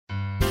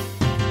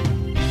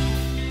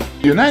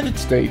The United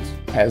States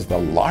has the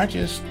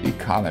largest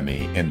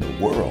economy in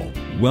the world.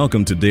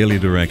 Welcome to Daily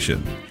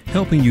Direction,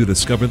 helping you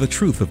discover the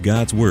truth of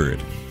God's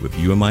Word with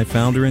UMI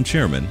founder and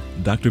chairman,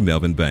 Dr.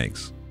 Melvin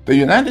Banks. The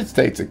United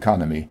States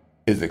economy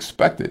is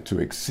expected to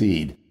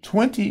exceed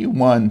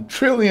 $21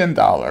 trillion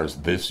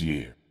this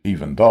year,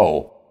 even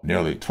though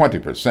nearly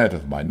 20%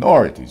 of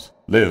minorities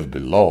live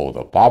below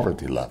the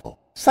poverty level.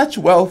 Such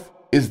wealth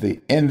is the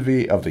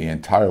envy of the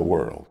entire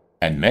world,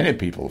 and many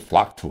people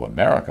flock to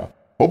America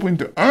hoping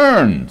to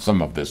earn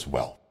some of this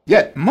wealth.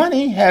 Yet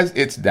money has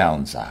its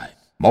downside.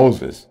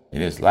 Moses, in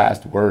his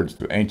last words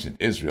to ancient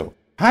Israel,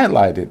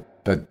 highlighted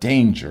the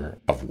danger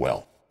of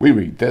wealth. We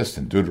read this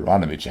in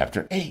Deuteronomy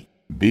chapter 8.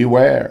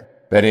 Beware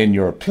that in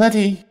your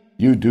plenty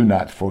you do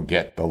not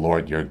forget the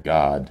Lord your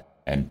God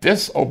and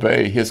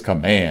disobey his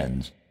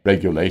commands,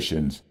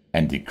 regulations,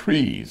 and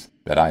decrees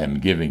that I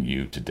am giving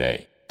you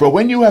today. For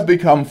when you have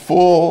become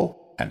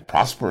full and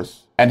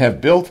prosperous and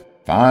have built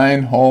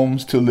fine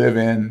homes to live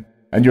in,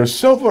 and your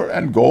silver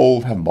and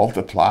gold have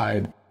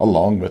multiplied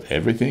along with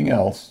everything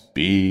else,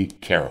 be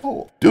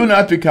careful. Do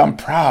not become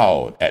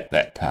proud at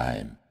that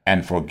time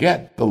and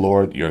forget the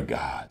Lord your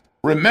God.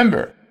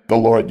 Remember the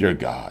Lord your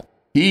God.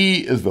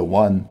 He is the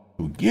one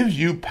who gives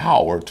you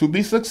power to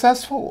be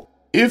successful.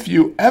 If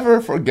you ever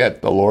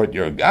forget the Lord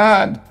your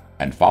God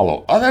and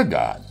follow other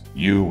gods,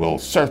 you will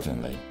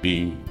certainly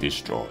be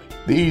destroyed.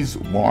 These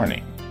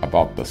warnings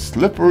about the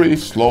slippery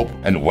slope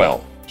and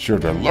wealth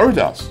should alert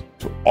us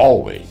to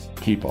always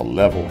keep a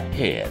level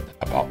head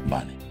about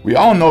money. We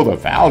all know the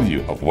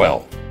value of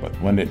wealth, but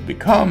when it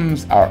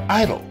becomes our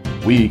idol,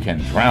 we can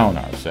drown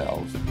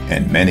ourselves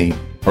in many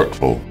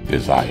hurtful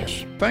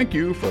desires. Thank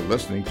you for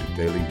listening to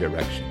Daily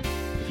Direction.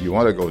 If you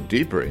want to go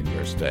deeper in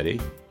your study,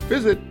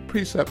 visit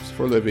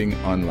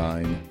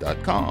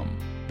preceptsforlivingonline.com.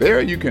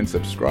 There you can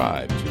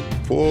subscribe to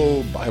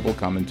full Bible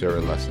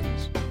commentary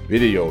lessons,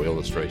 video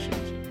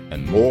illustrations,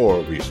 and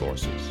more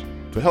resources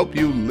to help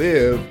you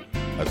live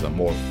as a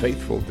more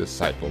faithful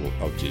disciple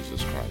of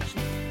Jesus Christ.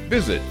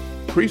 Visit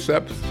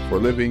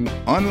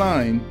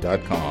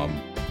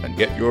preceptsforlivingonline.com and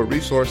get your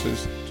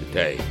resources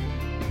today.